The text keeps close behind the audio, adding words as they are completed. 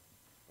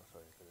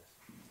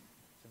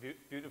It's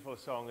a beautiful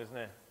song, isn't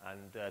it?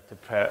 And to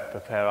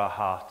prepare our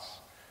hearts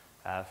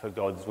for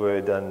God's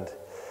word.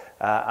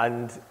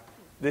 And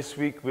this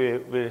week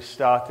we're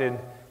starting,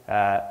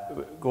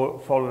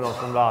 following on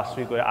from last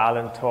week where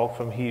Alan talked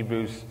from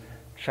Hebrews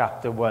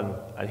chapter 1.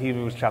 And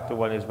Hebrews chapter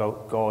 1 is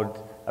about God,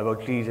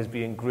 about Jesus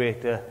being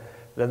greater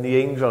than the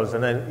angels.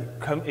 And then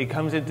it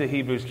comes into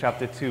Hebrews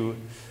chapter 2,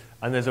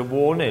 and there's a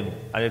warning,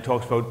 and it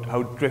talks about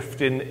how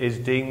drifting is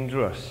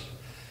dangerous.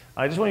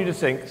 I just want you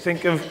to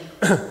think of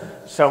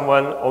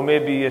someone, or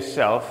maybe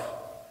yourself,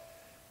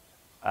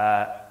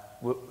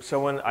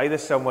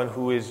 someone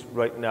who is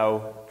right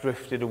now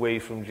drifted away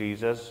from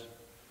Jesus.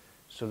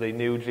 So they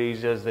knew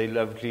Jesus, they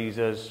loved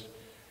Jesus,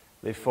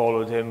 they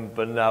followed him,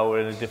 but now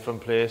we're in a different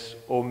place.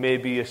 Or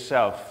maybe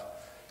yourself,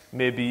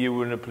 maybe you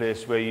were in a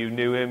place where you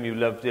knew him, you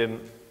loved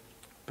him,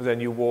 but then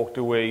you walked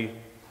away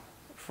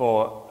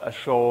for a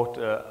short,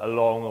 a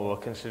long, or a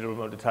considerable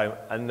amount of time,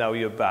 and now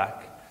you're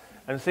back.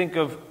 And think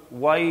of,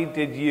 why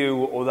did you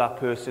or that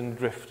person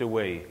drift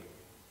away?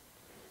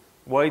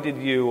 Why did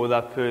you or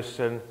that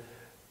person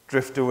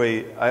drift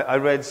away? I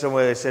read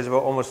somewhere it says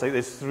about almost like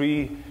there's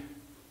three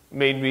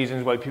main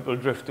reasons why people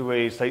drift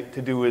away. It's like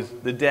to do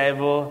with the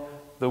devil,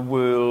 the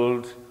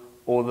world,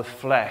 or the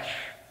flesh.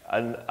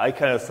 And I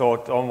kind of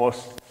thought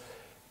almost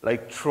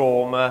like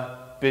trauma,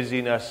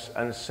 busyness,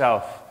 and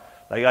self.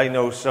 Like I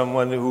know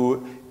someone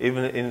who,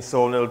 even in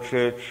Thornhill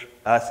Church,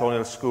 at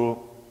Thornhill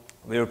School,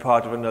 they were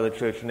part of another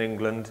church in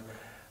England,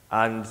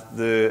 and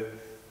the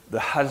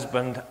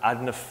husband had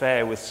an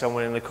affair with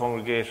someone in the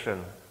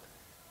congregation,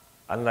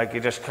 and like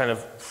it just kind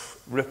of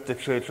ripped the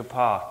church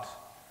apart.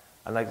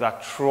 And like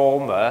that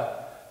trauma,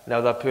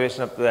 now that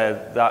person up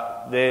there,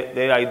 that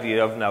their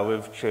idea of now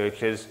of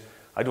church is,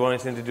 I don't want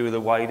anything to do with the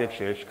wider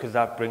church because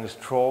that brings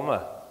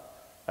trauma,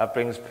 that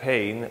brings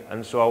pain,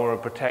 and so I want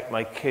to protect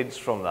my kids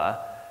from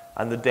that.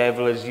 And the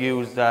devil has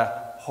used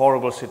that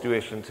horrible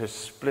situation to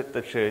split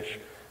the church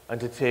and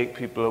to take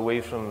people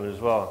away from him as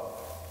well.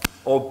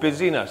 Or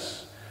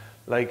busyness.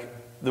 Like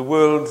the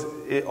world,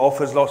 it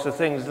offers lots of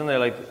things, doesn't it?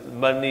 Like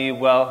money,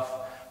 wealth,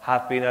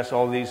 happiness,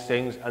 all these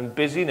things. And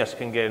busyness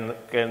can get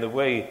in the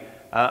way.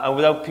 And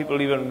without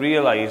people even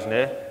realizing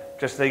it,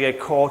 just they get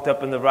caught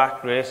up in the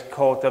rat race,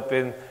 caught up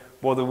in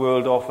what the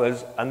world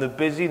offers. And the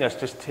busyness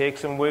just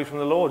takes them away from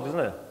the Lord, doesn't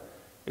it?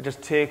 It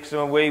just takes them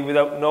away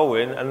without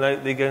knowing. And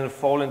they kind of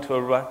fall into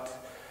a rut.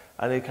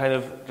 And it kind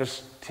of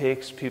just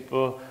takes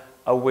people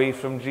away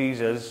from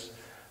Jesus,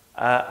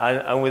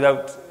 and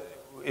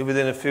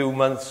within a few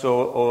months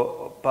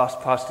or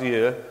past a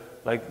year,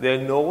 like they're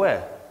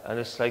nowhere, and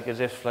it's like as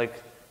if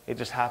like it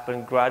just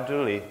happened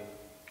gradually.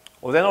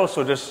 Or then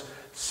also just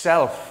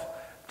self,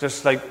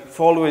 just like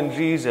following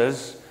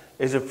Jesus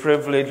is a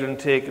privilege, and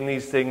taking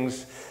these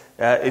things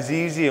is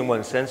easy in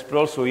one sense, but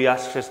also he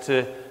asks us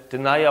to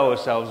deny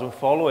ourselves and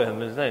follow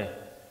him, isn't he?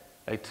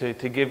 Like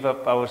to give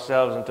up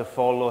ourselves and to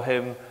follow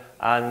him.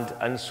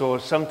 And so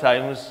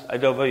sometimes, I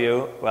don't know about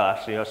you, well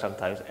actually not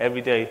sometimes,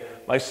 every day,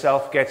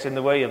 myself gets in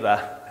the way of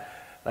that.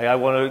 Like I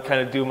want to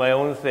kind of do my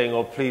own thing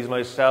or please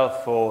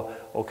myself or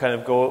kind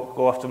of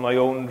go after my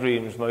own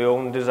dreams, my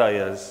own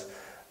desires.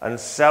 And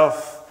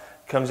self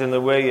comes in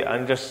the way,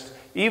 and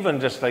even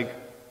just like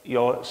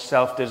your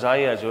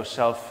self-desires, your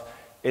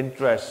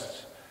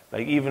self-interests,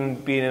 like even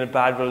being in a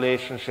bad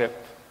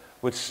relationship,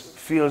 which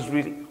feels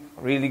really,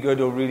 really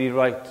good or really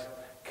right,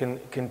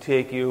 can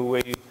take you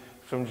away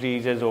from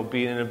Jesus, or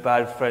being in a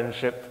bad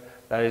friendship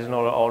that is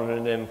not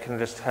honouring him can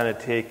just kind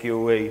of take you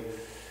away.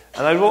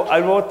 And I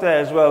wrote there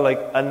as well, like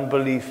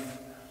unbelief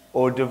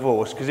or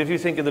divorce, because if you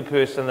think of the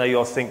person that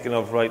you're thinking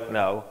of right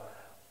now,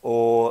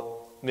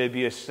 or maybe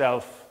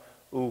yourself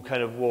who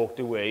kind of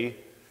walked away,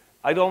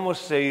 I'd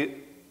almost say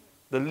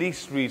the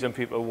least reason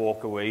people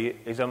walk away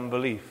is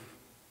unbelief,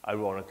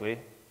 ironically.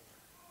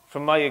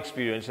 From my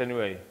experience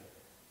anyway,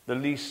 the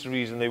least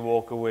reason they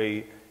walk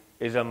away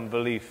is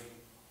unbelief.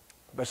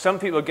 But some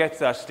people get to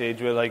that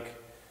stage where like,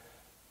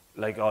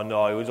 oh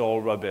no, it was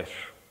all rubbish.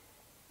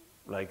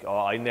 Like, oh,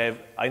 I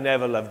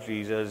never loved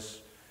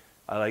Jesus.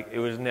 It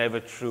was never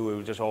true. It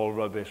was just all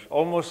rubbish.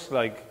 Almost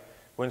like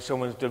when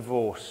someone's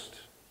divorced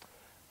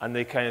and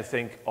they kind of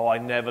think, oh, I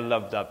never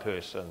loved that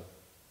person.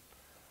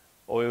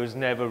 Or it was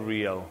never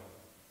real.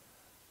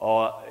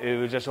 Or it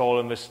was just all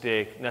a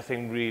mistake.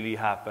 Nothing really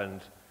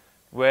happened.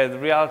 Where the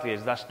reality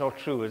is, that's not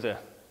true, is it?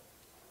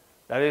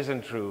 That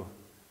isn't true.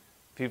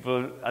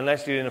 People,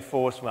 unless you're in a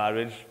forced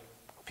marriage,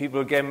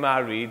 people get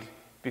married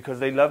because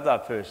they love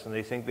that person.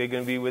 They think they're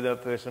going to be with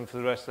that person for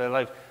the rest of their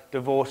life.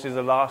 Divorce is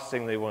the last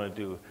thing they want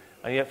to do.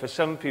 And yet for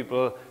some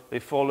people, they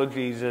follow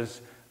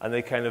Jesus and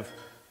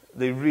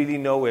they really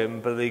know him,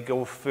 but they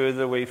go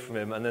further away from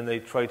him, and then they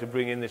try to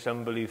bring in this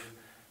unbelief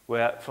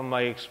where, from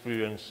my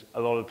experience,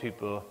 a lot of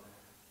people,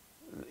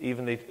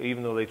 even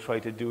though they try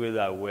to do it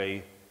that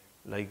way,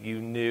 like they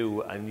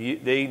knew and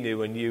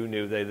you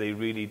knew they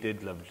really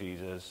did love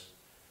Jesus.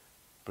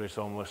 But it's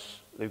almost,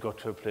 they've got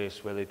to a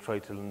place where they try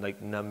to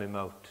like numb him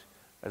out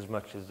as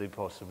much as they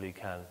possibly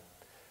can.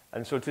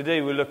 And so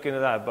today we're looking at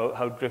that, about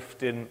how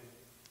drifting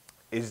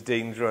is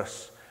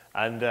dangerous.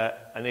 And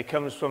it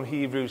comes from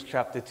Hebrews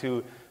chapter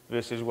 2,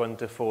 verses 1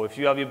 to 4. If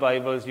you have your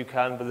Bibles, you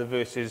can, but the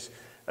verses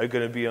are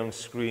going to be on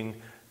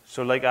screen.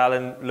 So like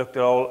Alan looked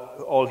at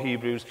all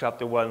Hebrews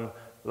chapter 1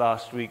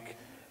 last week,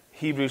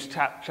 Hebrews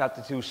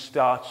chapter 2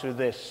 starts with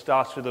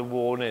a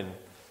warning.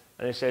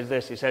 And it says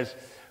this, it says,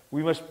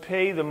 "We must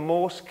pay the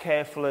most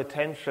careful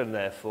attention,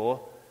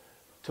 therefore,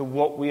 to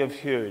what we have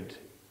heard,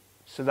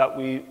 so that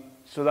we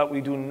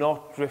do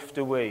not drift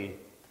away.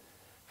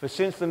 For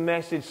since the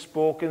message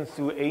spoken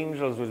through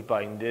angels was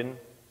binding,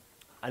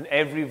 and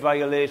every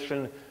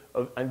violation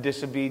and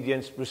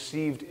disobedience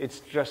received its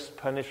just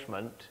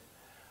punishment,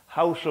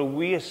 how shall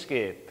we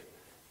escape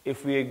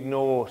if we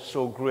ignore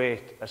so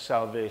great a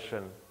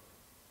salvation?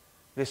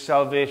 This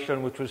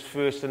salvation, which was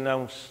first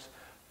announced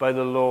by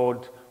the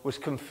Lord, was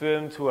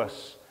confirmed to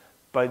us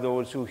by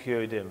those who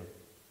heard him.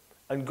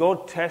 And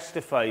God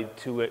testified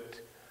to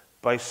it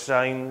by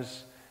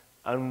signs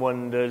and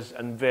wonders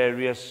and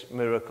various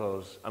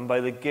miracles, and by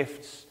the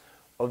gifts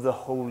of the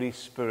Holy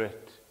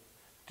Spirit,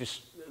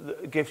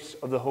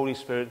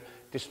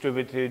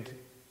 distributed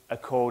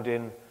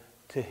according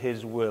to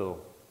his will."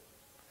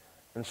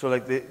 And so,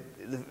 like the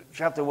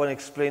chapter 1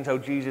 explains how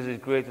Jesus is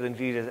greater than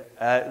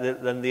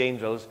than the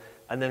angels,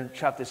 and then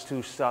chapter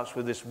 2 starts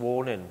with this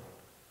warning.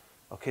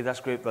 Okay, that's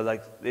great, but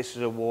like this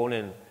is a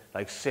warning.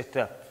 Like, sit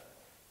up,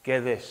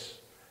 get this,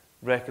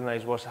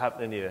 recognize what's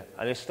happening here.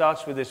 And it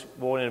starts with this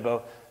warning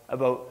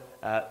about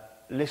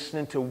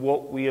listening to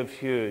what we have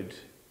heard.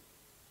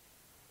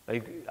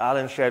 Like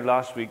Alan shared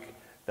last week,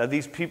 that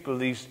these people,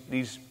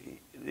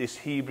 this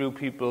Hebrew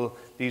people,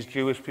 these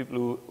Jewish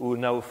people who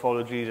now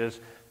follow Jesus,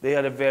 they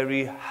had a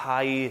very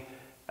high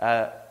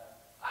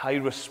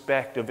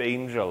respect of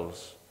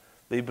angels.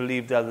 They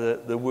believed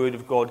that the word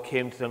of God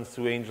came to them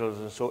through angels,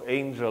 and so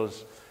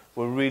angels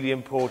were really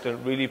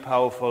important, really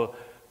powerful,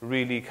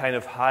 really kind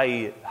of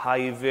high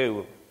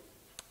view.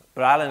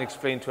 But Alan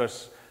explained to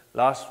us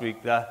last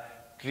week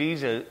that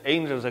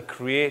angels are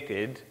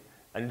created,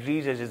 and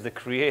Jesus is the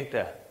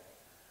creator.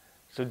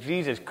 So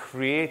Jesus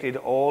created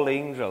all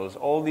angels,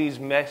 all these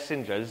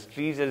messengers.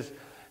 Jesus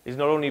is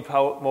not only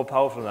more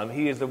powerful than them,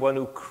 he is the one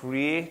who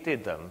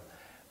created them.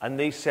 And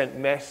they sent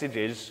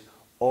messages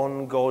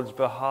on God's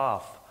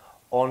behalf,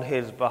 on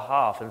his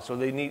behalf. And so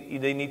they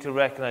need to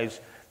recognize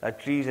that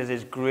Jesus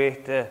is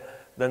greater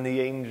than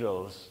the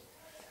angels.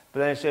 But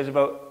then it says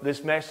about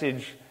this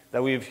message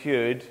that we have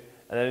heard,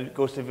 and then it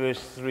goes to verse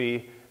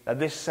 3, that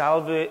this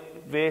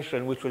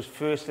salvation, which was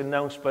first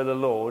announced by the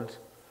Lord,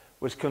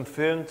 was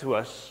confirmed to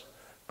us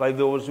by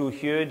those who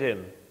heard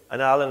him. And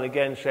Alan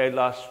again shared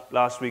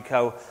last week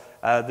how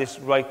this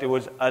writer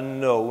was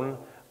unknown,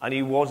 and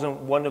he wasn't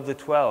one of the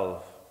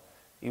 12.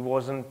 He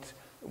wasn't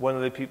one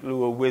of the people who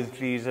were with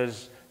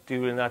Jesus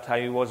during that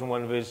time. He wasn't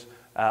one of his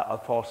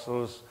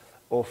apostles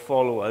or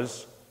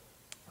followers.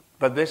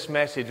 But this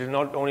message is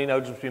not only now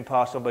just been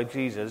passed on by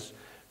Jesus,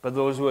 but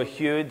those who have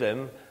heard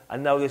them,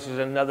 and now this is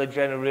another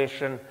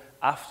generation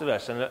after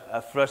us. And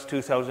for us,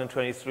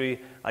 2023,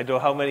 I don't know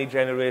how many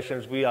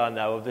generations we are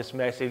now of this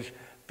message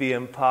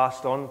being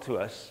passed on to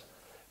us.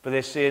 But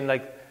they're saying,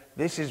 like,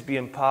 this is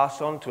being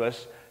passed on to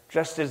us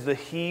just as the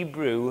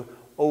Hebrew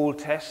Old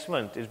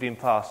Testament is being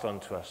passed on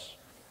to us.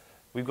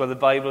 We've got the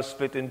Bible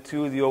split in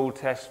two, the Old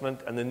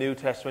Testament and the New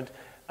Testament,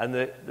 and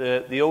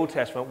the Old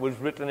Testament was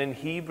written in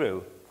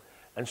Hebrew.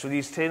 And so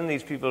he's telling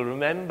these people,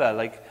 remember,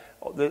 like,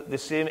 the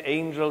same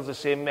angels, the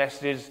same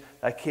messages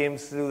that came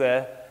through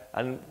there,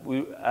 and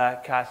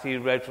Kathy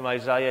read from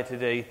Isaiah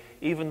today,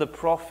 even the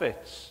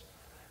prophets.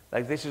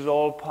 Like, this is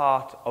all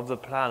part of the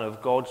plan,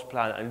 of God's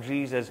plan, and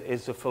Jesus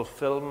is the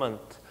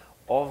fulfillment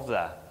of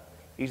that.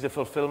 He's the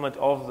fulfillment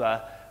of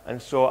that, and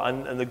so,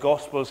 and the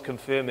Gospels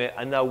confirm it,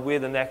 and now we're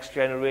the next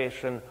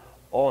generation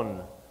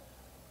on,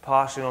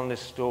 passing on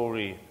this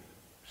story,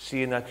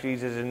 seeing that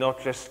Jesus is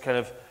not just kind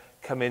of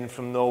come in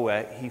from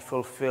nowhere. He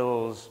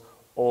fulfills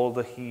all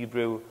the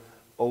Hebrew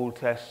Old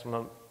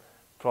Testament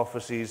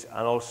prophecies,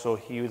 and also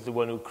he was the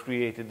one who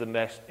created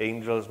the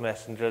angels,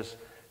 messengers,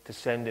 to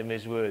send him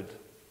his word.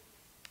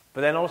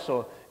 But then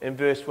also in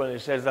verse 1 it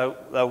says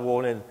that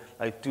warning,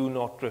 like, do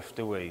not drift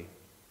away.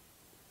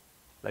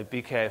 Like,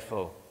 be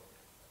careful.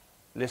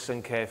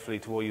 Listen carefully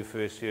to what you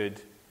first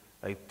heard.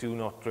 Like, do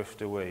not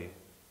drift away.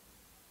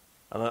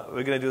 And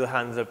we're going to do the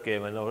hands up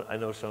game. I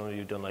know some of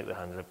you don't like the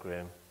hands up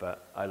game,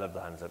 but I love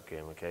the hands up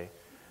game, okay?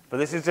 But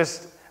this is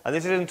just, and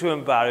this isn't to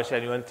embarrass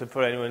anyone, to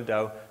put anyone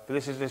down, but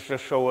this is just to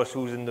show us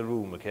who's in the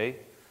room, okay?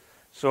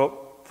 So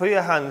put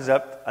your hands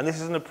up, and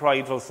this isn't a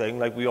prideful thing,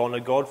 like, we honor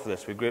God for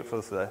this, we're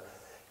grateful for that.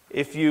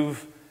 If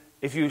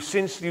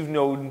since you've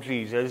known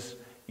Jesus,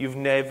 you've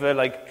never,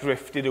 like,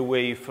 drifted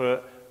away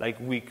for, like,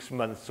 weeks,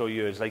 months, or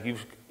years. Like,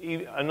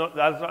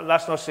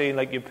 that's not saying,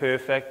 like, you're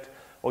perfect,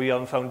 or you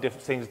haven't found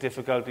things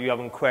difficult, or you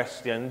haven't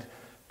questioned,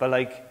 but,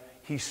 like,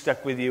 he's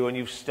stuck with you and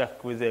you've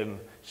stuck with him.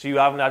 So you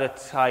haven't had a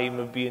time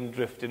of being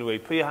drifted away.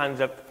 Put your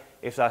hands up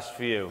if that's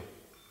for you.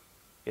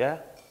 Yeah?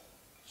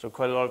 So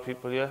quite a lot of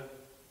people here.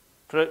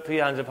 Put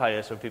your hands up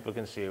higher so people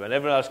can see you. And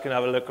everyone else can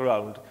have a look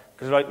around.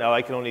 Because right now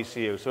I can only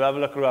see you. So have a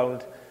look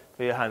around,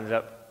 put your hands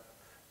up.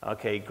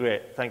 Okay,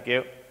 great. Thank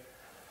you.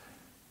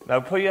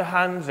 Now put your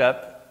hands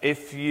up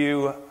if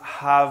you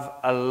have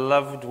a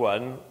loved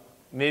one,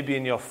 maybe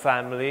in your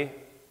family.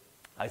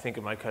 I think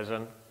of my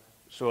cousin.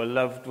 So a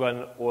loved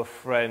one or a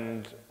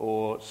friend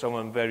or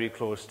someone very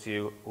close to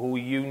you who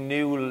you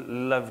knew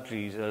loved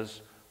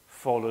Jesus,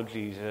 followed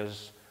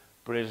Jesus,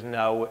 but is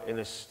now in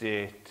a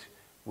state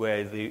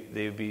where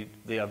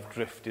they have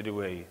drifted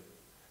away.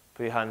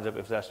 Put your hands up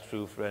if that's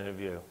true for any of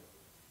you.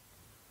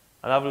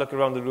 And have a look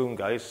around the room,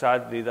 guys.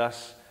 Sadly,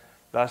 that's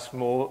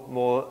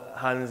more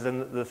hands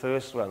than the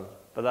first one.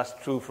 But that's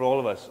true for all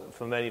of us,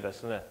 for many of us,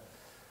 isn't it?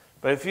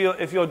 But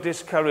if you're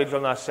discouraged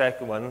on that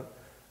second one,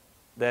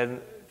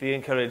 then be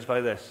encouraged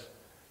by this.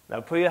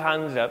 Now put your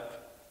hands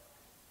up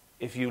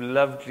if you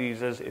loved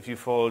Jesus, if you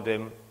followed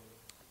him,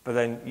 but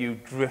then you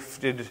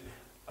drifted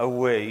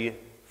away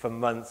for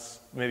months,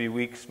 maybe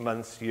weeks,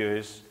 months,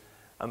 years,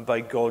 and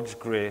by God's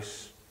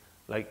grace,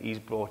 like he's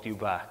brought you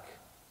back.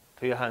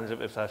 Put your hands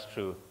up if that's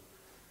true.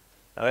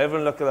 Now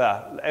everyone look at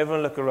that.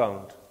 Everyone look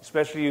around.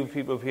 Especially you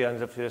people put your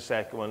hands up for the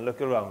second one.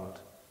 Look around.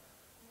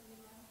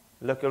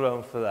 Look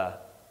around for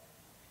that.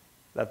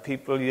 That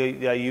people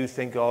you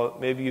think, or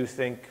maybe you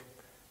think,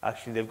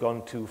 actually they've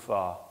gone too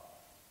far.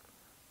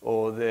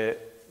 Or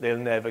they'll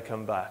never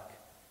come back.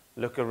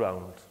 Look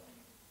around.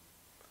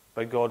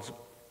 By God's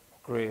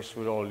grace,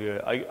 we're all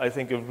here. I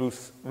think of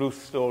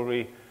Ruth's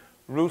story.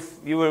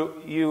 Ruth,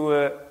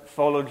 you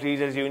followed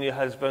Jesus, you and your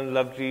husband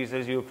loved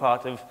Jesus, you were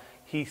part of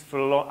Heath for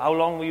a long... How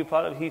long were you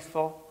part of Heath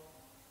for?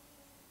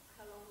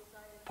 How long was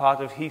I? Part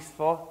of Heath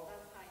for?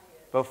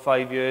 About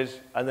 5 years. About 5 years.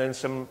 And then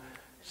some...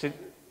 We both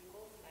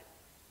left.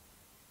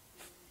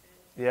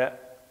 Yeah. And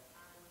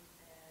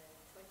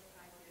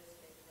 25 years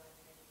later I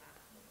came back.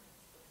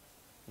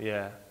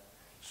 Yeah.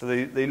 So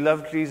they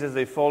loved Jesus,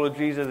 they followed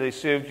Jesus, they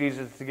served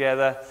Jesus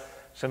together.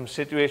 Some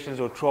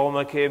situations or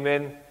trauma came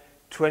in.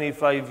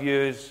 25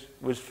 years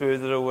was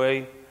further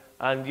away.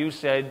 And you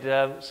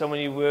said someone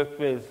you worked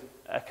with,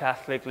 a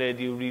Catholic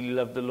lady who really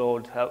loved the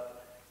Lord,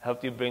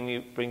 helped you bring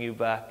you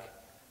back.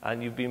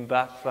 And you've been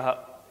back for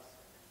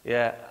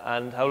yeah.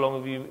 And how long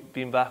have you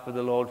been back with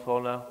the Lord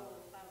for now?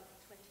 About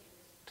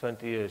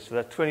 20 years. 20 years. So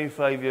that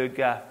 25-year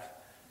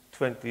gap,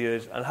 20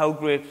 years. And how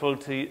grateful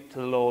to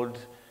the Lord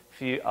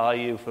are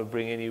you for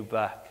bringing you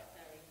back?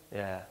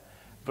 Very. Yeah.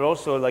 But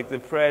also, like, the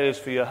prayer is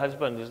for your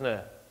husband, isn't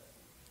it?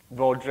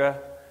 Roger.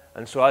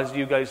 And so as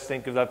you guys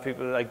think of that,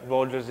 people like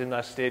Roger's in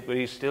that state where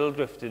he's still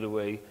drifted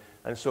away.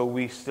 And so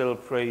we still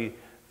pray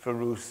for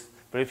Ruth.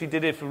 But if he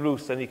did it for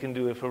Ruth, then he can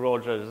do it for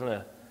Roger, isn't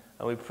it?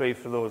 And we pray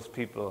for those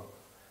people.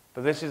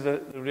 But this is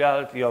the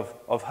reality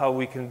of how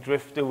we can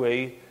drift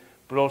away,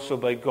 but also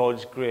by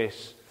God's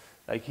grace,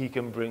 like he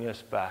can bring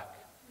us back.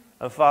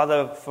 And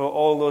Father, for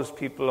all those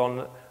people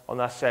on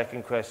that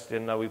second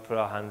question, now we put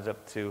our hands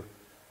up to,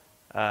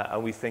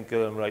 and we think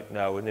of them right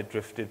now in a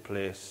drifted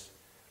place.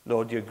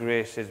 Lord, your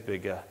grace is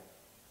bigger.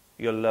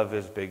 Your love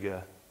is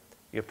bigger.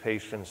 Your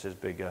patience is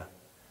bigger.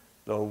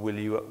 Lord,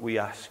 we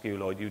ask you,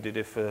 Lord, you did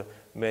it for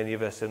many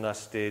of us in that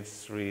stage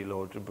 3,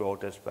 Lord, who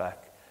brought us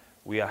back.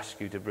 We ask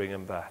you to bring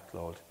him back,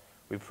 Lord.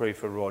 We pray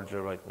for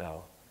Roger right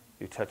now.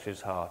 You touch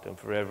his heart, and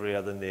for every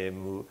other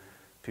name who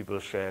people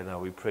share now,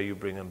 we pray you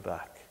bring him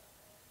back.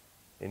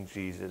 In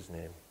Jesus'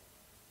 name.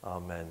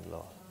 Amen,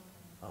 Lord.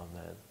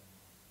 Amen.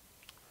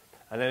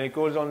 And then it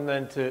goes on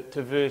then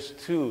to verse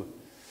 2.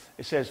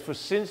 It says, for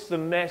since the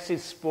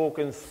message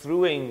spoken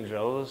through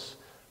angels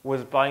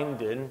was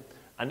binding,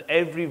 and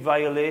every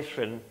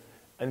violation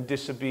and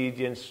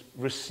disobedience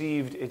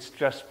received its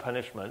just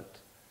punishment,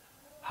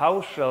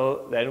 how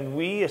shall then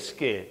we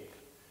escape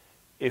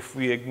if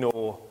we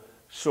ignore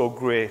so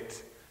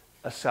great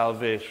a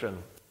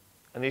salvation?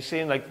 And he's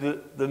saying, like,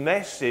 the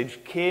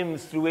message came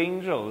through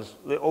angels.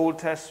 The Old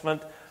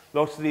Testament,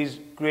 lots of these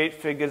great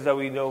figures that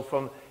we know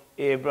from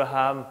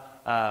Abraham,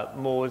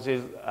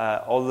 Moses,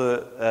 all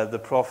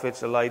the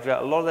prophets,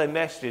 Elijah, a lot of their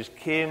messages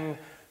came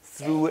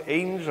through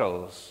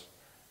angels.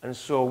 And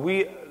so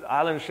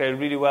Alan shared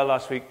really well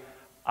last week,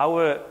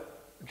 our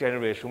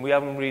generation, we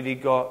haven't really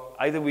got,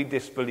 either we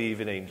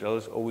disbelieve in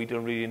angels or we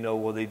don't really know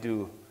what they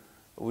do.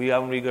 We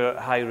haven't really got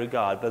a high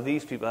regard, but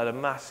these people had a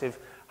massive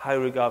high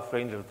regard for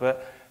angels.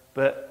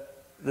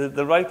 But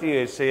the writer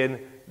here is saying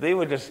they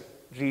were just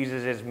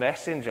Jesus'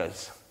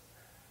 messengers.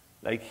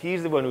 Like,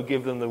 he's the one who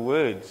gave them the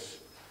words.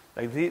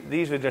 Like,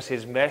 these were just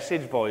his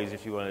message boys,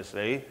 if you want to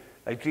say.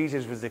 Like,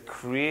 Jesus was the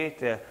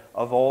creator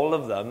of all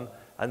of them,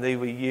 and they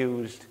were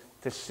used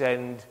to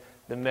send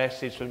the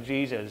message from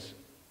Jesus.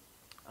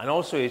 And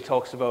also he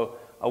talks about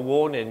a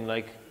warning,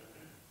 like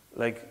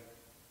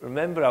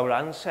remember our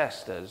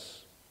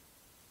ancestors.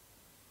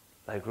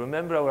 Like,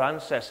 remember our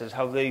ancestors,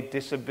 how they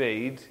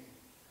disobeyed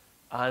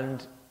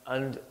and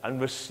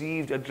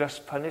received a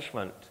just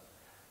punishment.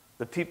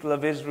 The people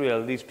of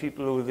Israel, these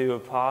people who they were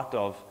part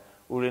of,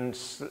 were in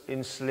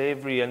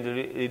slavery under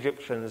the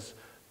Egyptians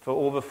for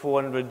over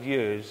 400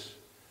 years.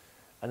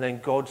 And then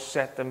God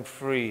set them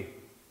free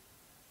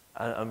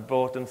and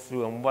brought them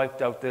through and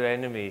wiped out their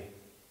enemy.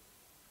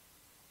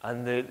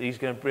 And he's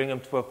going to bring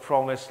them to a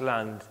promised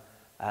land.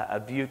 a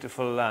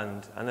beautiful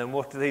land. And then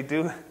what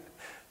do?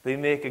 They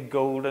make a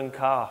golden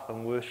calf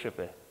and worship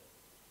it.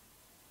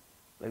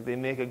 Like they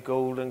make a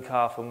golden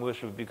calf and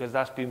worship it because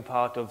that's been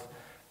part of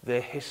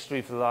their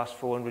history for the last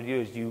 400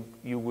 years.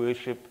 You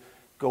worship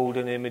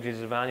golden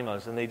images of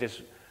animals, and they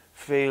just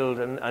failed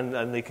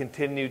and they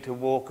continued to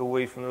walk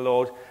away from the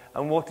Lord.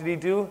 And what did he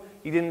do?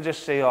 He didn't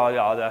just say, oh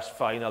yeah, that's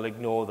fine, I'll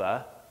ignore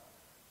that,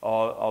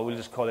 or we'll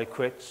just call it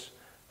quits.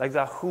 Like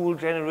that whole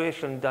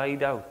generation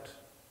died out.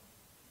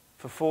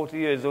 For 40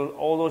 years,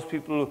 all those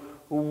people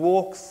who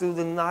walked through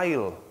the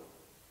Nile.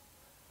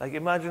 Like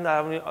imagine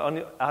having that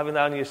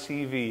on your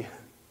CV.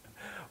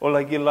 Or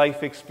like your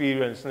life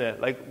experience, isn't it?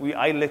 Like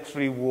I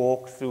literally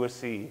walked through a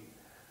sea,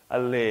 a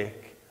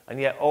lake, and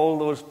yet all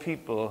those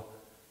people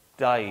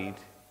died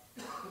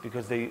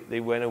because they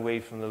went away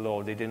from the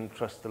Lord. They didn't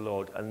trust the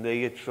Lord. And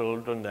their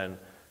children then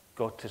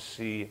got to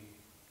see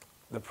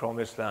the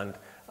promised land.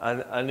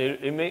 And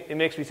it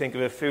makes me think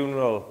of a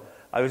funeral.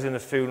 I was in a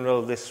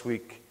funeral this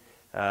week,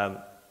 a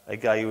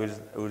guy who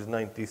was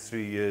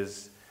 93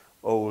 years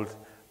old.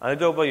 And I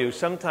don't know about you,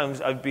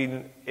 sometimes I've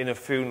been in a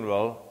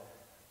funeral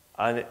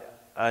and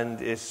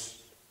it's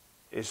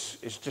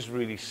just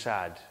really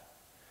sad.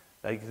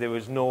 Like there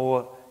was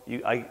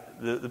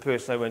the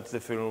person I went to the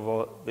funeral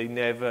for, they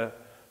never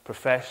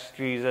professed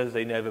Jesus,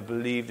 they never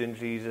believed in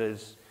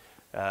Jesus,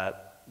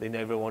 they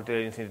never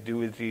wanted anything to do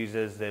with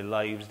Jesus, their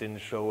lives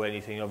didn't show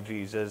anything of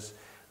Jesus.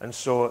 And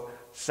so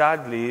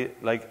sadly,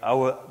 like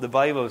the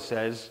Bible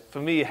says, for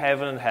me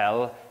heaven and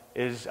hell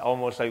is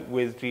almost like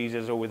with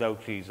Jesus or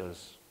without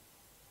Jesus.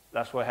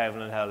 That's what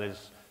heaven and hell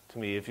is to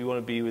me. If you want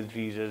to be with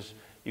Jesus,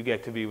 you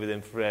get to be with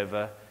him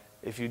forever.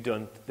 If you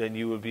don't, then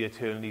you will be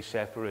eternally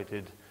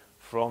separated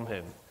from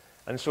him.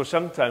 And so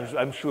sometimes,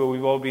 I'm sure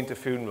we've all been to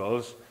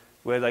funerals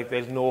where like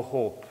there's no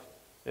hope,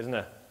 isn't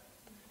it?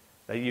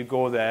 Like you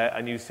go there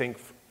and you think,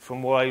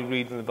 from what I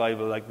read in the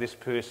Bible, like this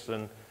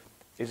person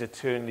is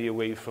eternally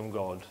away from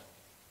God.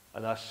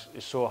 And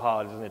it's so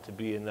hard, isn't it, to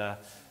be in there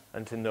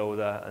and to know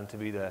that and to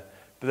be there.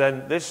 But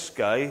then this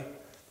guy,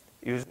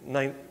 he was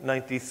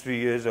 93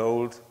 years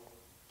old,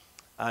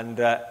 and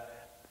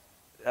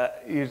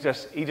he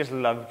just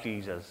loved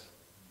Jesus.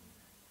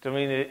 I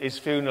mean, his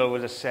funeral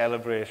was a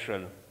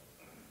celebration.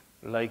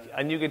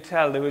 And you could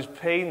tell there was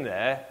pain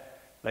there.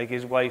 Like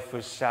his wife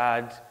was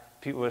sad,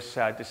 people were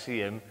sad to see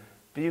him,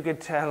 but you could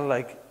tell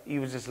he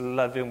was just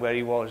loving where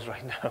he was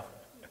right now.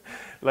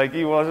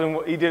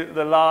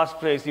 The last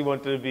place he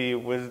wanted to be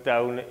was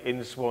down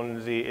in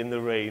Swansea in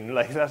the rain.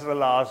 That's the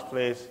last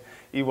place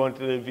he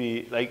wanted to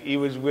be. He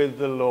was with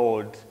the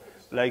Lord,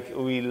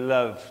 who he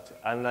loved,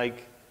 and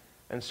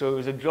so it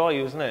was a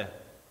joy, wasn't it?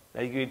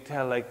 You could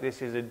tell,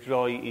 this is a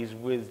joy, he's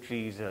with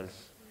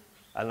Jesus.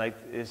 And,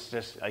 it's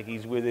just,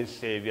 he's with his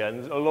Savior.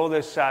 And although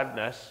there's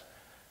sadness,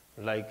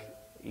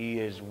 he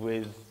is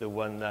with the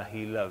one that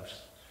he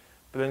loves.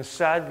 But then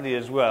sadly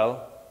as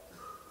well,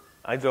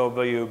 I don't know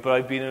about you, but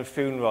I've been in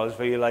funerals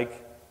where you're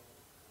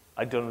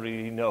I don't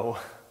really know.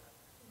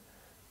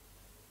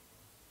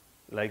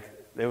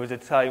 There was a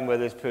time where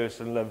this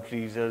person loved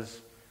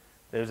Jesus.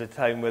 There was a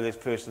time where this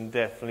person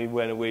definitely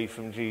went away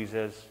from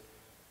Jesus.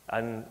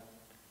 And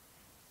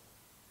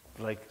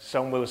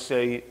some will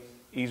say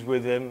he's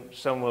with him,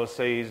 some will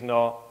say he's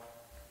not.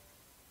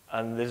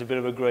 And there's a bit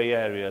of a grey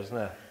area, isn't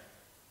there?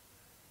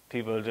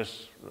 People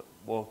just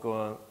walk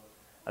on.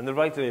 And the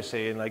writer is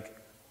saying,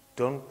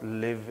 don't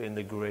live in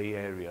the grey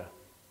area.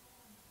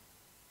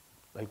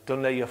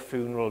 Don't let your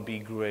funeral be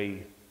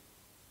grey.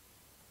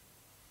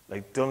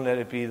 Don't let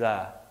it be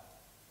that.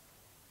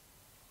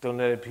 Don't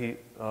let it be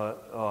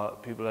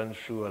people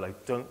unsure.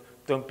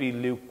 Don't be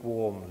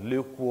lukewarm.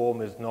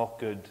 Lukewarm is not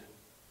good.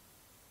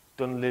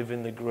 Don't live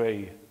in the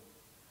grey.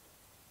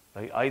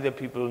 Either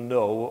people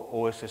know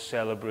or it's a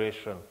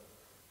celebration.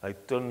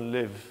 Don't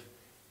live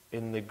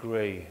in the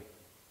grey.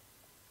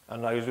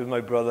 And I was with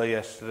my brother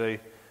yesterday.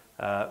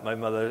 My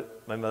mother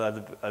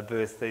had a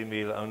birthday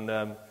meal,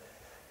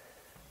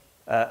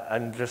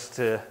 and just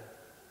to,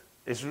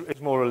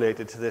 it's more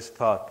related to this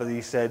part. But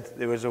he said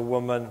there was a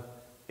woman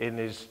in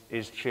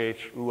his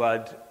church who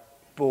had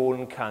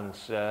bone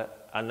cancer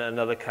and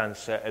another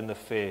cancer in the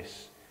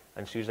face,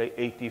 and she was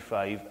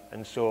 85,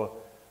 and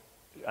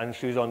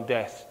she was on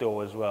death's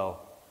door as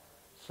well.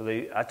 So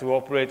they had to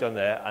operate on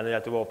her, and they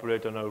had to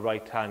operate on her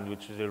right hand,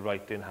 which is her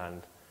right-in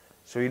hand.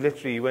 So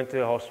he went to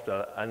the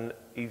hospital, and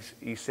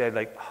he said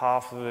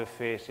half of her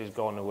face is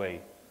gone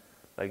away.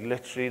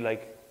 Literally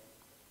like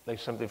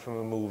something from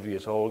a movie,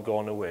 it's all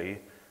gone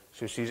away.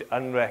 So she's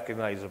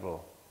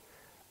unrecognizable.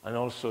 And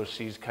also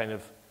she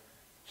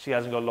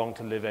hasn't got long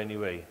to live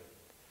anyway.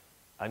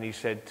 And he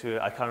said to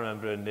her, I can't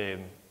remember her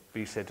name, but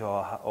he said to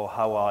her, oh,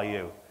 how are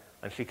you?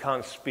 And she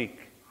can't speak.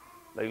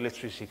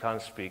 Literally she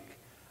can't speak.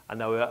 And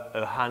now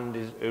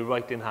her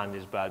right-in hand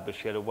is bad, but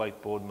she had a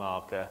whiteboard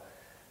marker.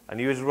 And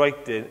she was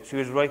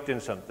writing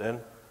something,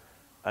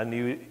 and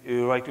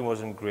her writing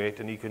wasn't great,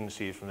 and he couldn't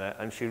see it from there.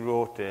 And she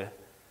wrote it,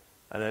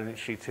 and then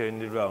she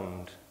turned it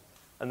around.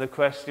 And the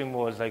question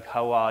was,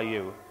 how are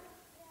you?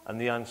 And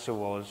the answer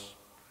was,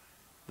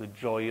 the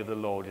joy of the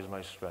Lord is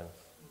my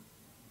strength.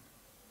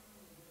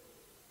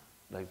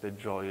 like the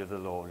joy of the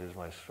Lord is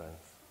my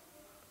strength.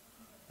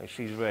 Like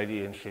she's ready,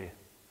 isn't she?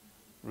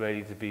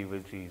 Ready to be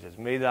with Jesus.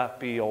 May that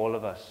be all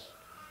of us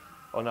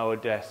on our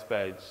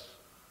deathbeds.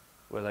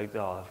 We're like,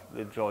 oh,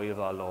 the joy of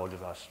our Lord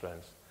is our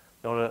strength.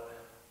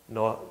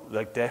 Not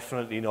like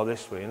definitely not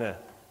this way, innit?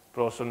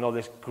 But also not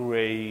this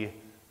grey,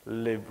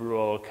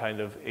 liberal kind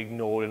of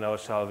ignoring our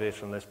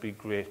salvation. Let's be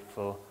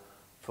grateful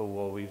for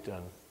what we've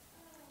done.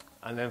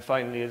 And then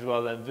finally as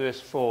well, then verse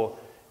 4,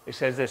 it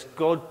says this,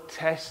 God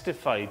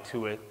testified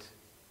to it.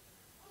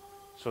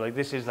 So like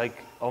this is like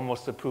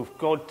almost the proof.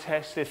 God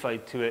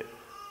testified to it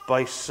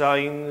by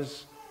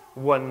signs,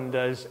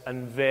 wonders,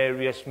 and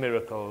various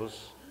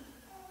miracles,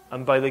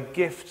 and by the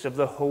gifts of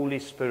the Holy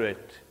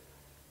Spirit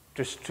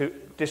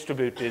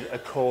distributed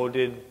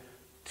according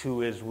to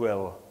his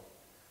will.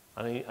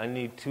 And I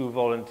need 2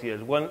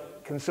 volunteers. One,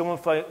 can someone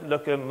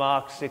look at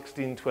Mark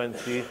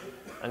 16:20,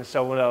 and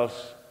someone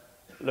else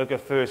look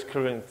at 1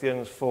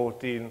 Corinthians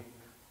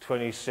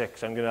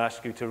 14:26. I'm going to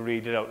ask you to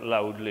read it out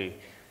loudly.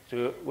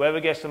 So whoever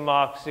gets to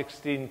Mark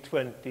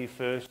 16:20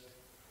 first,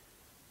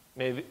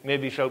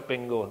 maybe shout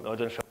bingo. No,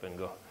 don't shout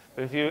bingo.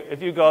 But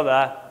if you got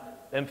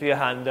that, then put your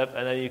hand up,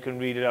 and then you can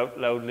read it out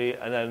loudly,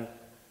 and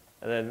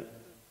then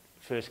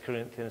 1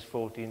 Corinthians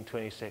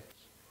 14:26.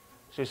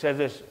 So it says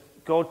this,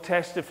 God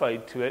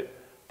testified to it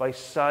by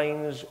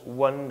signs,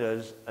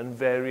 wonders, and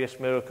various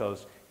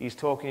miracles. He's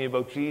talking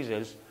about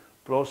Jesus,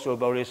 but also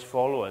about his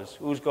followers.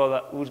 Who's got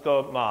that? Who's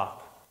got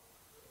Mark?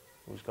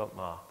 Who's got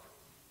Mark?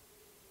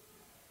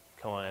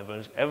 Come on,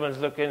 everyone's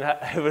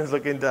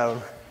looking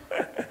down.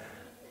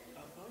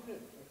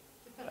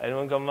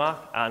 Anyone got Mark?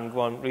 Anne, go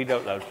on, read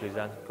out loud, please,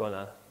 Anne. Go on,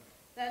 Anne.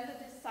 Then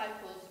the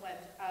disciples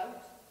went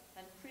out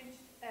and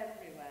preached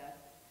everywhere,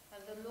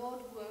 and the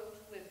Lord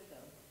worked with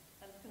them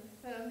and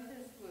confirmed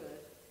his word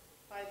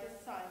by the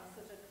signs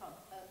that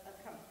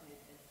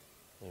accompanied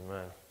it.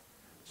 Amen.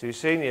 So you're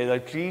saying here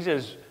that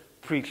Jesus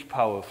preached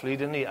powerfully,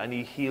 didn't he? And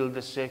he healed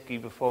the sick, he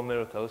performed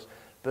miracles.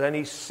 But then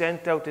he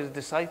sent out his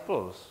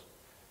disciples.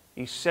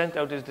 He sent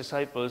out his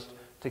disciples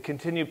to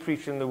continue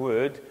preaching the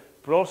word,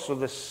 but also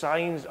the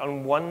signs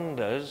and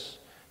wonders,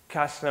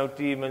 casting out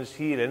demons,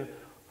 healing,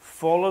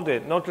 followed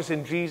it. Not just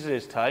in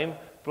Jesus' time,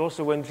 but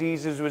also when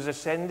Jesus was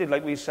ascended,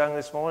 like we sang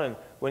this morning,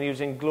 when he was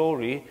in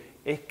glory,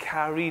 it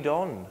carried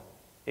on.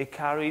 It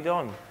carried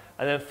on.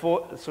 And then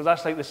so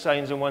that's like the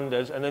signs and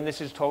wonders. And then this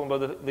is talking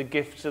about the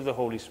gifts of the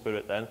Holy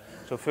Spirit then.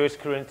 So 1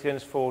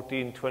 Corinthians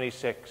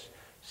 14:26.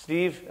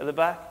 Steve, at the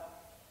back.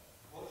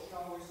 What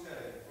shall we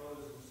say,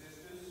 brothers and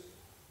sisters?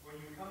 When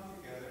you come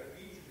together,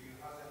 each of you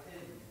has a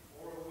hymn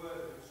or a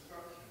word of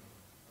instruction,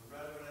 a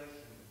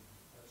revelation,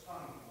 a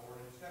tongue or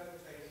an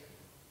interpretation.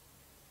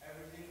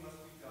 Everything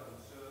must be done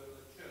so that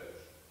the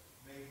church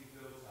may be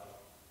built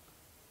up.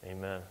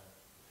 Amen.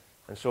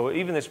 And so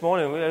even this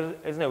morning,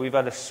 isn't it, we've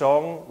had a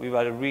song, we've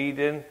had a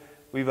reading,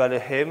 we've had a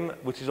hymn,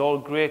 which is all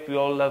great, we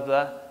all love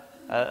that,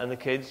 and the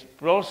kids.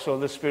 But also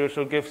the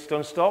spiritual gifts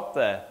don't stop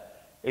there.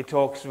 It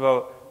talks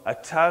about a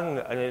tongue,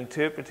 an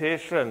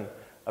interpretation,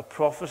 a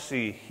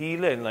prophecy,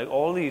 healing, like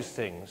all these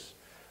things.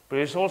 But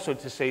it's also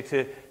to say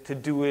to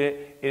do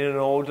it in an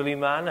orderly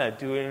manner,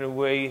 do it in a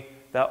way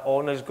that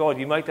honors God.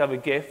 You might have a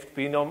gift,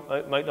 but you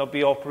might not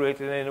be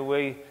operating in a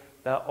way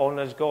that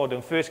honors God.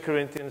 And 1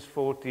 Corinthians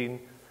 14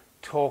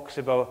 talks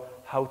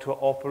about how to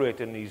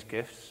operate in these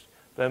gifts.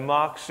 Then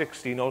Mark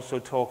 16 also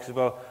talks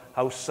about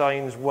how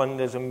signs,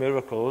 wonders, and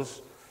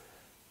miracles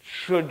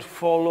should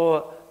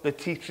follow the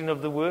teaching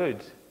of the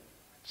word.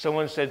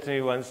 Someone said to me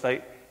once,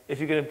 like, if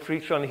you're going to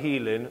preach on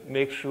healing,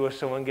 make sure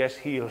someone gets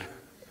healed.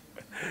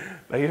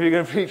 Like, if you're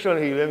going to preach on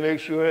healing, make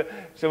sure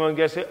someone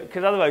gets it,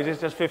 because otherwise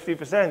it's just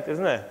 50%,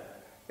 isn't it?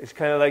 It's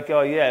kind of like,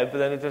 oh yeah, but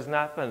then it doesn't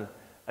happen.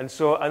 And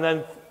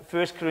then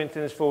 1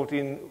 Corinthians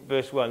 14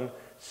 verse 1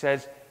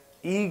 says,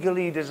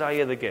 eagerly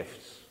desire the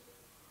gifts.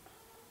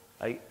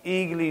 Like,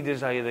 eagerly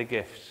desire the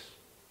gifts.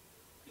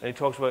 And he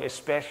talks about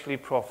especially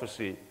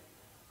prophecy.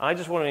 I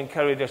just want to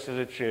encourage us as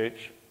a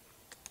church,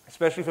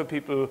 especially for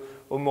people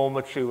who are more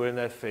mature in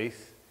their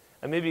faith,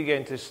 and maybe get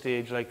into a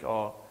stage like,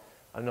 oh,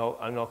 I'm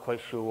not quite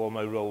sure what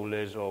my role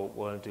is or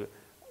what I do.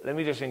 Let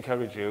me just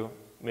encourage you,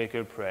 make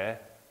a prayer.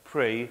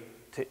 Pray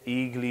to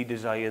eagerly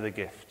desire the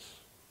gifts.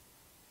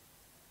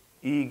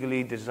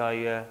 Eagerly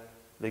desire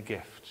the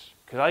gifts.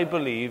 Because I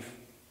believe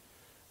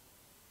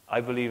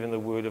in the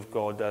word of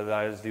God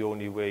that is the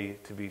only way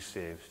to be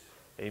saved.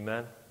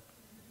 Amen?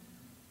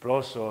 But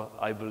also,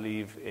 I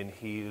believe in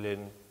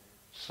healing,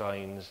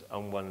 signs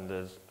and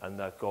wonders, and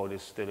that God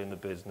is still in the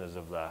business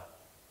of that.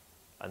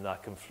 And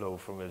that can flow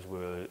from his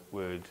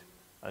word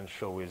and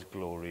show his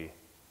glory.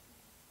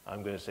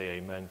 I'm going to say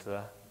amen to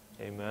that.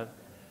 Amen.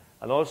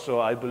 And also,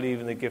 I believe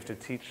in the gift of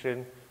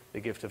teaching, the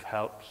gift of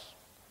helps,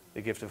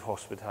 the gift of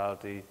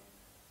hospitality.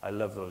 I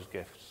love those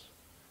gifts.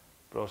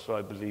 But also,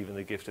 I believe in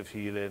the gift of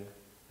healing,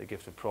 the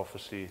gift of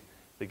prophecy,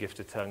 the gift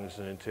of tongues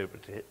and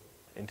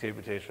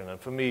interpretation. And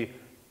for me,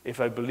 if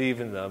I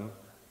believe in them,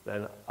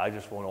 then I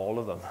just want all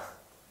of them.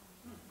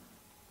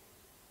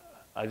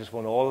 I just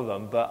want all of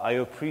them, but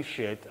I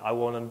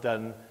want them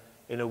done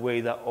in a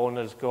way that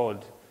honors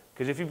God.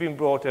 Because if you've been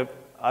brought up,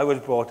 I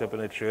was brought up in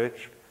a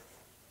church,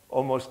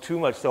 almost too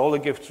much. So all the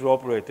gifts were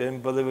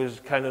operating, but there was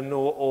kind of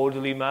no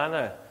orderly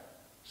manner.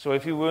 So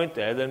if you weren't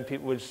there, then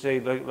people would say,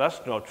 like, that's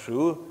not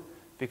true,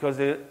 because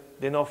they're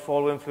not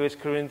following 1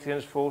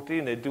 Corinthians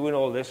 14. They're doing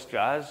all this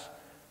jazz,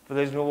 but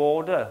there's no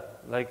order.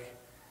 Like,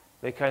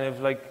 they kind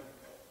of like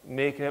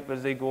making it up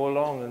as they go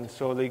along, and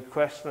so they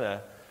question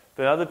it.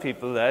 But other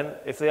people then,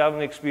 if they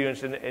haven't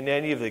experienced in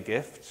any of the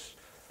gifts,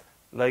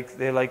 like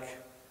they're like,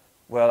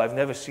 well, I've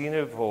never seen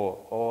it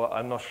before, or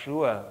I'm not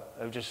sure.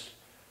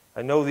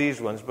 I know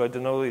these ones, but I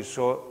don't know these.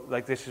 So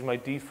like this is my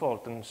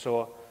default, and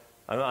so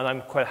and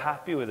I'm quite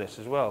happy with this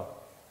as well.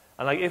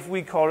 And like if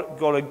we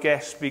got a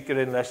guest speaker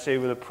in, let's say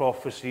with a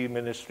prophecy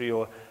ministry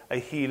or a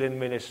healing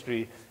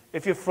ministry,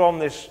 if you're from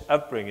this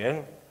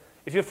upbringing,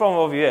 if you're from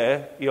over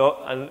here,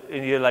 and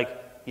you're like,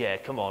 yeah,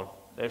 come on,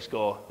 let's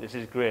go, this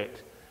is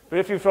great. But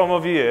if you're from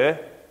over here,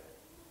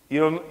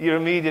 you're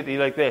immediately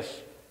like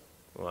this.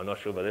 Well, I'm not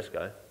sure about this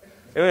guy.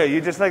 Anyway,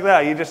 you're just like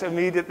that. You're just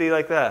immediately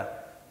like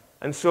that.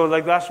 And so,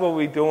 like, that's what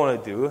we don't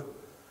want to do.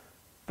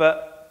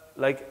 But,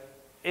 like,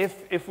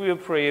 if we were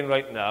praying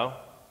right now,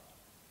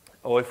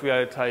 or if we had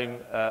a time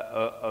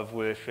of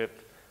worship,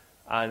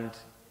 and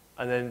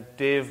then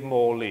Dave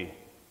Morley,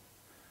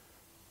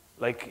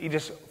 like, he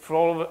just, for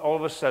all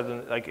of a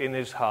sudden, like, in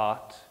his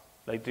heart,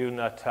 like, during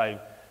that time,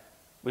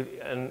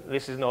 and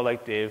this is not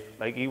like Dave,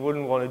 like, he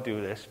wouldn't want to do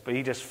this, but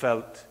he just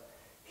felt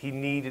he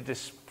needed to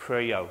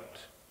pray out.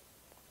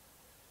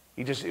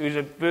 It was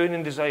a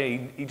burning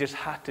desire. He just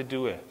had to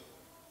do it.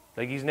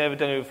 Like, he's never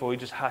done it before. He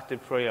just had to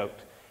pray out.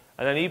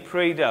 And then he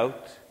prayed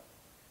out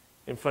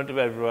in front of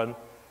everyone,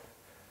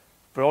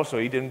 but also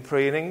he didn't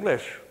pray in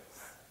English.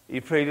 He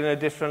prayed in a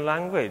different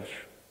language.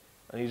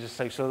 And he's just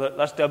like, so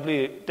that's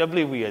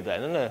doubly weird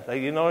then, isn't it?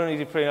 Like, you're not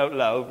only praying out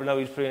loud, but now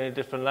he's praying in a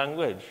different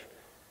language.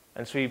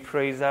 And so he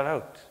prays that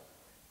out.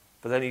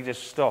 But then he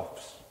just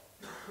stops.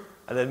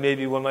 And then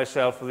maybe when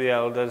myself or the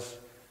elders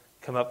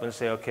come up and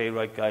say, okay,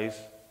 right, guys,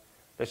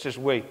 let's just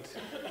wait.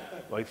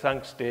 Right,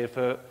 thanks, Dave,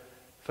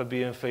 for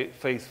being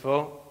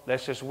faithful.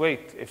 Let's just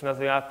wait. If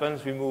nothing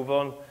happens, we move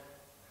on.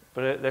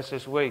 But let's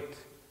just wait.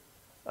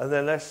 And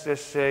then let's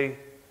just say,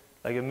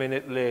 like a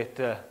minute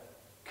later,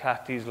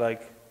 Kathy's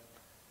like,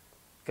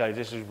 guys,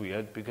 this is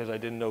weird because I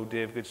didn't know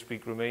Dave could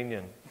speak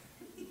Romanian.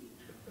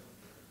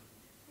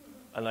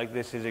 And like,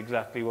 this is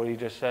exactly what he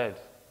just said.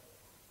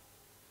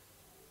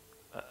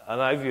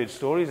 And I've heard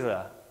stories of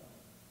that.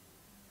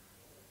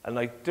 And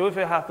like, if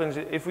it happens,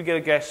 if we get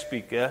a guest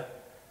speaker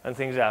and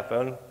things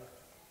happen,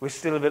 we're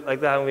still a bit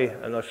like that, aren't we?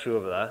 I'm not sure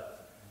of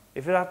that.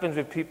 If it happens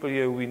with people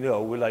here we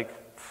know, we're like,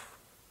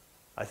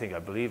 I think I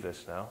believe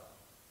this now.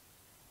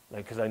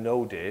 Like, because I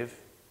know Dave.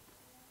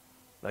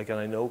 Like, and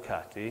I know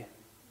Kathy.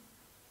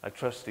 I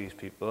trust these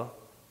people.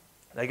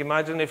 Like,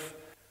 imagine if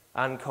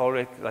Ann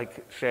Corrick,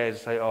 like,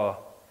 shares, like, oh,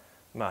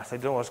 Matt, I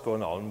don't know what's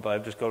going on, but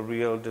I've just got a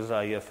real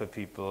desire for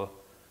people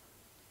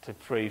to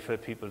pray for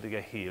people to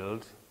get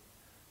healed.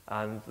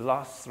 And the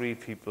last 3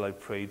 people I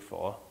prayed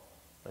for,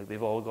 like,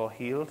 they've all got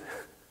healed.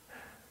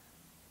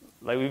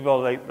 Like, we've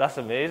all like, that's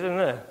amazing,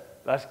 isn't it?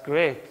 That's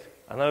great.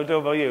 And I don't know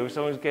about you,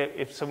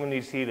 if someone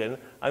needs healing,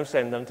 I'm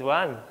sending them to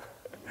Anne.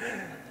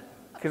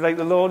 Because, like,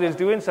 the Lord is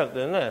doing something,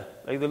 isn't it?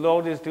 Like, the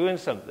Lord is doing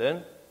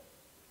something,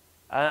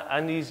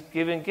 and he's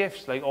giving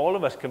gifts. Like, all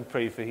of us can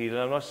pray for healing.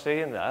 I'm not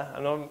saying that.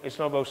 It's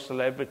not about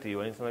celebrity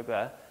or anything like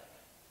that.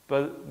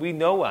 But we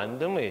know Anne,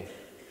 don't we?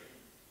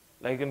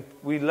 Like, and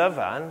we love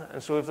Anne,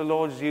 and so if the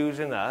Lord's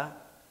using that,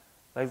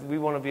 like, we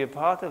want to be a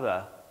part of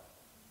that.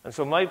 And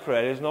so my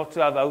prayer is not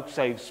to have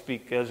outside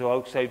speakers or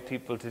outside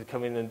people to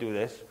come in and do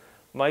this.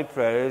 My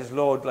prayer is,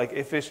 Lord, like,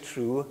 if it's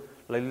true,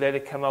 like, let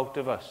it come out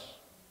of us.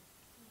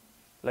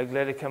 Like,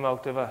 let it come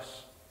out of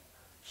us.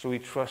 So we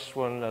trust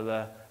one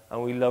another,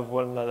 and we love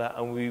one another,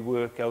 and we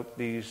work out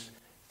these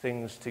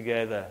things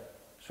together.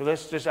 So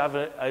let's just have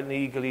an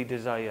eagerly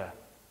desire.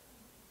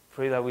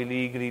 Pray that we'll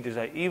eagerly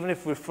desire. Even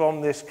if we're from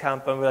this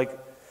camp and we're like,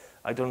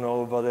 I don't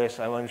know about this,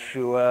 I'm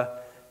unsure,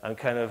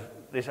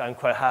 I'm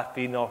quite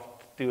happy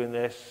not doing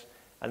this.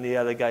 And the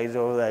other guys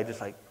over there just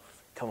like,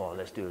 come on,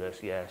 let's do this.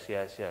 Yes,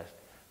 yes, yes.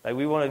 Like,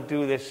 we want to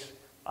do this.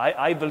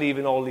 I believe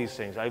in all these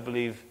things. I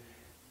believe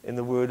in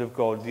the Word of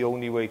God. The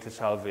only way to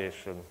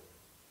salvation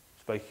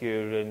is by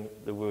hearing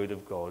the Word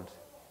of God.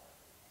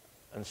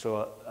 And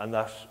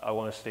I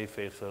want to stay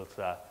faithful to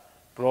that.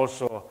 But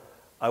also,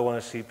 I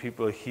want to see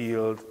people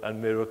healed and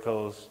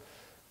miracles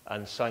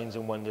and signs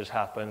and wonders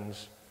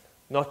happens.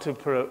 Not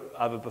to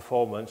have a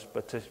performance,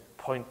 but to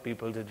point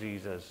people to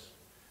Jesus.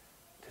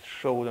 To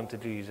show them to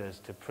Jesus.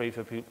 To pray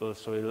for people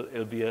so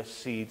it'll be a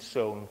seed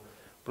sown.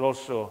 But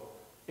also,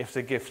 if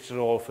the gifts are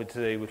all for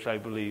today, which I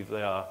believe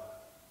they are,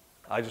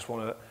 I just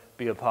want to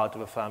be a part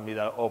of a family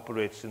that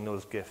operates in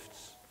those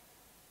gifts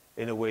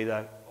in a way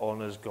that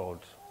honors God.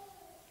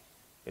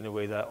 In a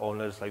way that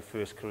honors, like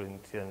 1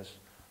 Corinthians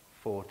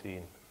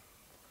 14.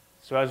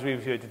 So as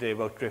we've heard today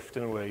about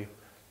drifting away,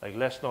 like,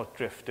 let's not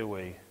drift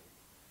away.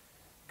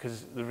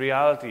 Because the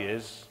reality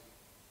is,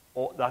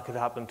 that could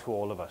happen to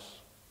all of us.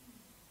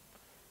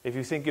 If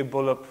you think you're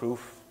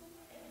bulletproof,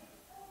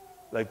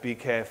 like, be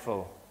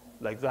careful.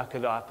 Like, that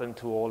could happen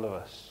to all of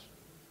us.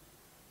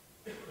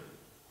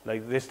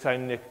 Like, this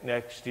time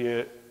next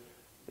year,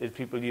 there's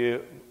people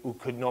here who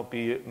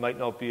might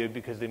not be here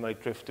because they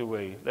might drift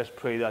away. Let's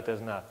pray that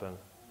doesn't happen.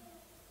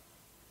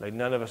 Like,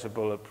 none of us are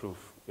bulletproof.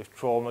 If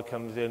trauma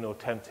comes in, or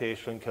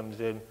temptation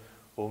comes in,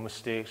 or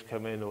mistakes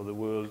come in, or the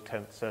world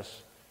tempts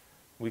us,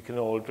 we can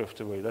all drift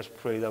away. Let's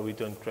pray that we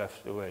don't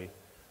drift away.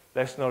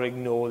 Let's not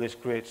ignore this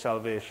great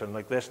salvation.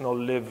 Like, let's not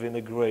live in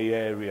a grey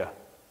area.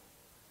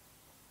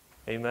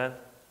 Amen?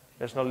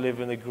 Let's not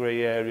live in a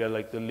grey area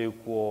like the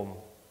lukewarm.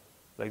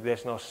 Like,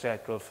 let's not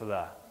settle for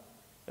that.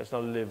 Let's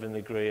not live in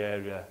the grey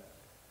area.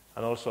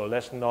 And also,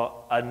 let's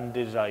not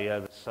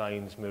undesire the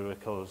signs,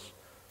 miracles,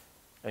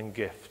 and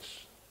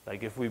gifts.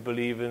 Like, if we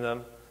believe in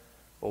them,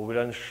 or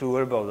we're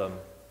unsure about them,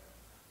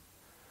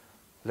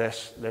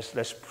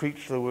 let's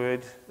preach the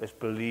word, let's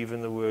believe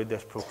in the word,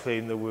 let's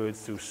proclaim the word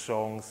through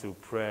song, through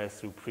prayer,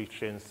 through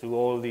preaching, through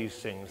all these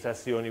things.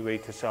 That's the only way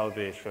to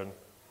salvation.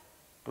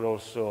 But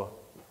also,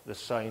 the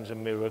signs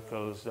and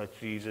miracles that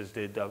Jesus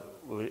did that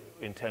were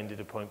intended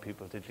to point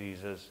people to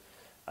Jesus,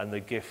 and the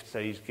gifts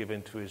that he's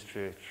given to his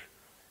church.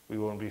 We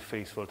want to be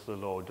faithful to the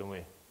Lord, don't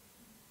we?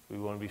 We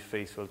want to be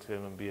faithful to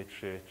him and be a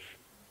church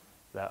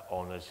that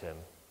honours him.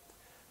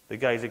 The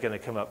guys are going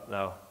to come up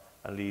now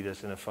and lead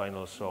us in a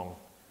final song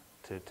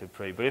to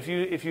pray. But if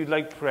you'd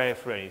like prayer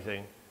for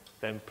anything,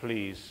 then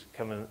please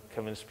come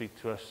and speak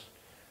to us.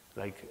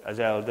 Like, as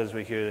elders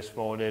we're here this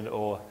morning,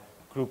 or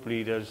group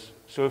leaders.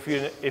 So if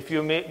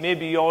you're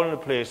maybe you're in a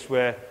place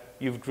where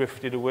you've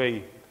drifted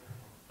away,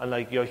 and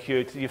like you're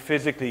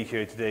physically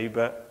here today,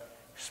 but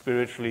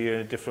spiritually you're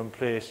in a different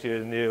place, you're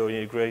in there, and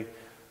you're great,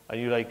 and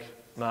you're like,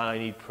 man, I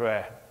need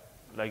prayer.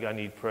 Like, I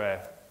need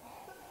prayer.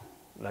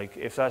 Like,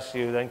 if that's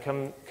you, then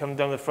come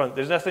down the front.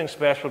 There's nothing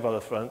special about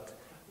the front,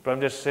 but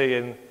I'm just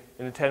saying,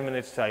 in 10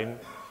 minutes' time,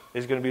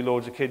 there's going to be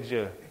loads of kids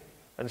here.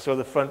 And so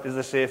the front is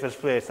the safest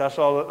place. That's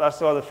all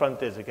the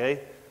front is,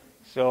 okay?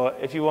 So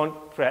if you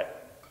want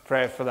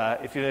prayer for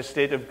that, if you're in a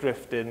state of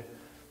drifting,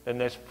 then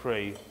let's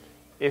pray.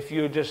 If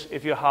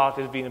your heart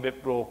has been a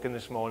bit broken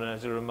this morning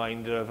as a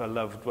reminder of a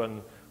loved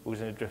one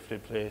who's in a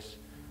drifted place,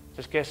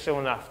 just get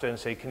someone after and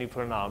say, can you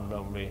put an arm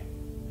around me?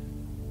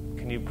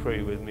 Can you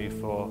pray with me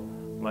for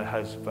my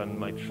husband,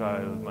 my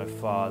child, my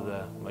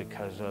father, my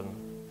cousin,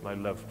 my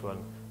loved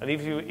one? And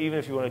even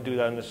if you want to do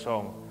that in the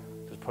song,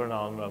 just put an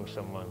arm around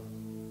someone.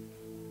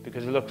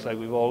 Because it looks like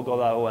we've all got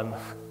that one.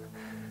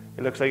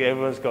 It looks like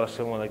everyone's got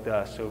someone like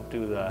that, so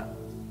do that.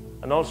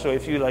 And also,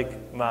 if you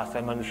like, Matt,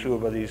 I'm unsure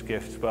about these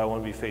gifts, but I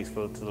want to be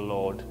faithful to the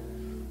Lord,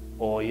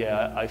 or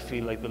yeah, I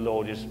feel like the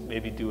Lord is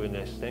maybe doing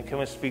this, then come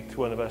and speak to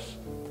one of us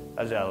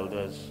as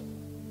elders,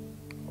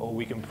 or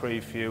we can pray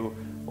for you.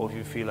 Or if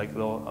you feel like,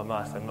 Lord,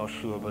 Matt, I'm not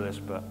sure about this,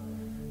 but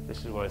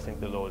this is what I think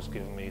the Lord's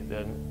given me,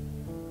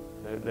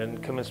 then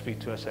come and speak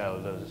to us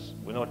elders.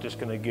 We're not just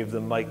going to give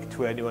the mic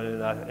to anyone in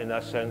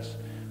that sense.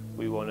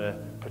 We want to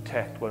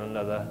protect one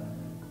another,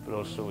 but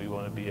also we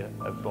want to be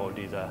a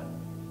body that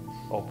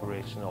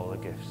operates in all the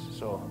gifts.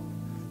 So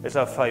let's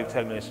have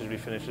 5-10 minutes as we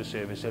finish the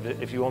service.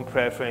 If you want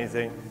prayer for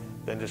anything,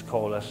 then just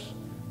call us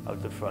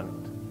out the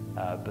front.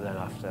 But then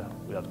after,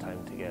 we'll have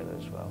time together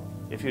as well.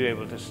 If you're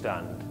able to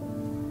stand,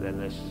 then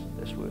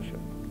let's worship.